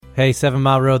Hey, 7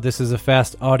 Mile Road, this is a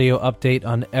fast audio update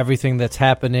on everything that's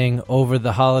happening over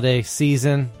the holiday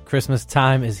season. Christmas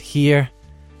time is here.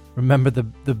 Remember,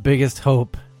 the biggest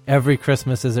hope every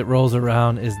Christmas as it rolls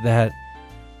around is that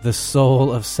the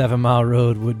soul of 7 Mile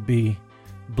Road would be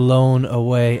blown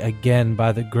away again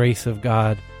by the grace of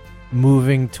God,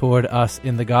 moving toward us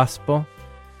in the gospel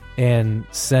and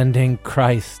sending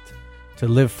Christ to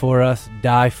live for us,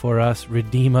 die for us,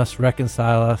 redeem us,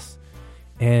 reconcile us,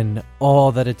 and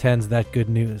all that attends that good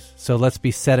news. So let's be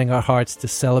setting our hearts to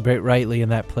celebrate rightly in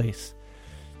that place.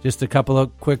 Just a couple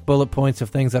of quick bullet points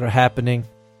of things that are happening.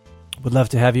 Would love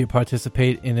to have you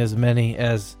participate in as many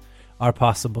as are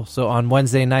possible. So on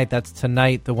Wednesday night, that's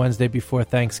tonight, the Wednesday before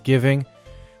Thanksgiving,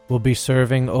 we'll be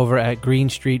serving over at Green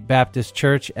Street Baptist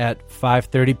Church at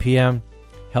 5:30 p.m.,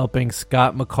 helping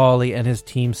Scott McCauley and his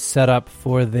team set up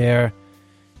for their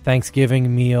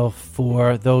Thanksgiving meal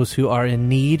for those who are in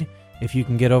need. If you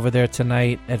can get over there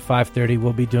tonight at 5:30,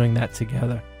 we'll be doing that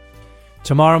together.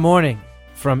 Tomorrow morning,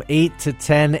 from 8 to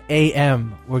 10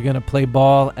 a.m., we're going to play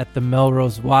ball at the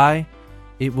Melrose Y.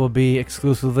 It will be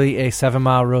exclusively a 7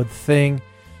 Mile Road thing.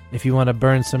 If you want to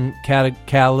burn some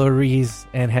calories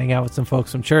and hang out with some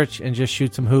folks from church and just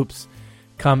shoot some hoops,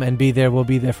 come and be there. We'll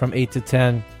be there from 8 to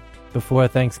 10 before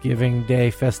Thanksgiving Day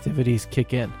festivities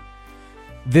kick in.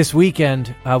 This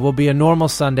weekend will be a normal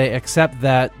Sunday, except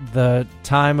that the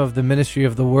time of the ministry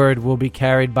of the word will be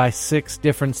carried by 6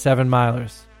 different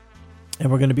 7-milers. And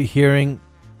we're going to be hearing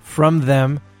from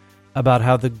them about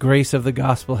how the grace of the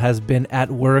gospel has been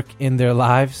at work in their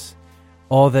lives,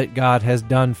 all that God has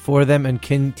done for them and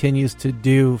continues to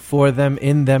do for them,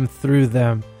 in them, through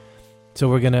them. So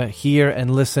we're going to hear and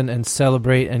listen and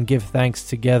celebrate and give thanks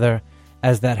together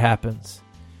as that happens.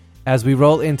 As we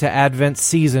roll into Advent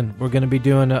season, we're going to be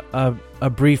doing a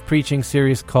brief preaching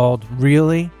series called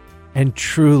Really and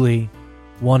Truly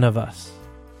One of Us.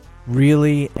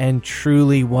 Really and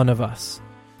truly one of us.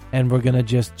 And we're going to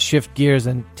just shift gears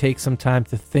and take some time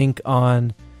to think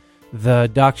on the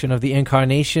doctrine of the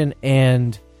incarnation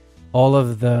and all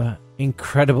of the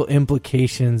incredible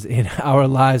implications in our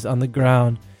lives on the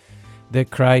ground that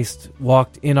Christ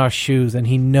walked in our shoes, and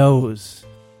he knows.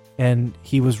 And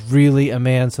he was really a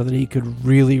man so that he could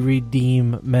really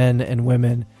redeem men and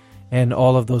women and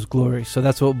all of those glories. So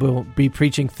that's what we'll be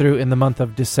preaching through in the month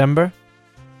of December.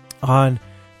 On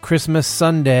Christmas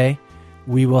Sunday,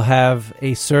 we will have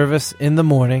a service in the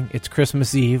morning. It's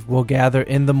Christmas Eve. We'll gather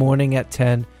in the morning at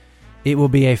 10. It will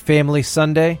be a family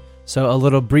Sunday, so a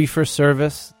little briefer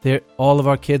service. All of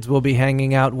our kids will be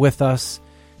hanging out with us,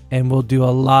 and we'll do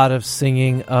a lot of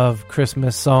singing of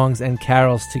Christmas songs and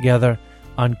carols together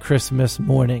on Christmas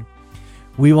morning.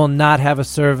 We will not have a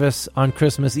service on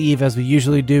Christmas Eve as we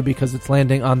usually do because it's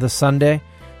landing on the Sunday.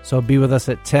 So be with us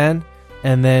at 10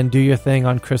 and then do your thing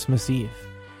on Christmas Eve.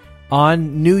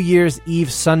 On New Year's Eve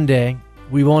Sunday,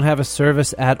 we won't have a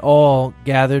service at all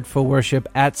gathered for worship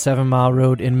at 7 Mile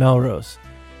Road in Melrose.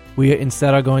 We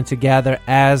instead are going to gather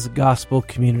as gospel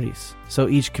communities. So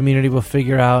each community will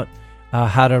figure out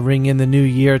how to ring in the new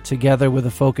year together with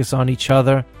a focus on each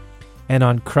other and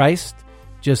on Christ.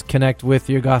 Just connect with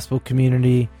your gospel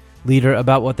community leader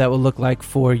about what that will look like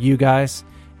for you guys.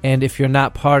 And if you're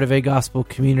not part of a gospel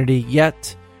community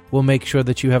yet, we'll make sure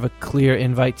that you have a clear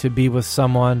invite to be with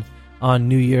someone on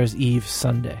New Year's Eve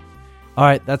Sunday. All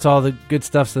right, that's all the good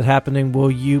stuff that's happening.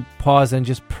 Will you pause and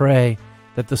just pray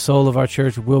that the soul of our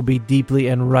church will be deeply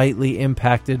and rightly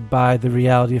impacted by the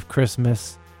reality of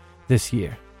Christmas this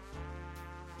year?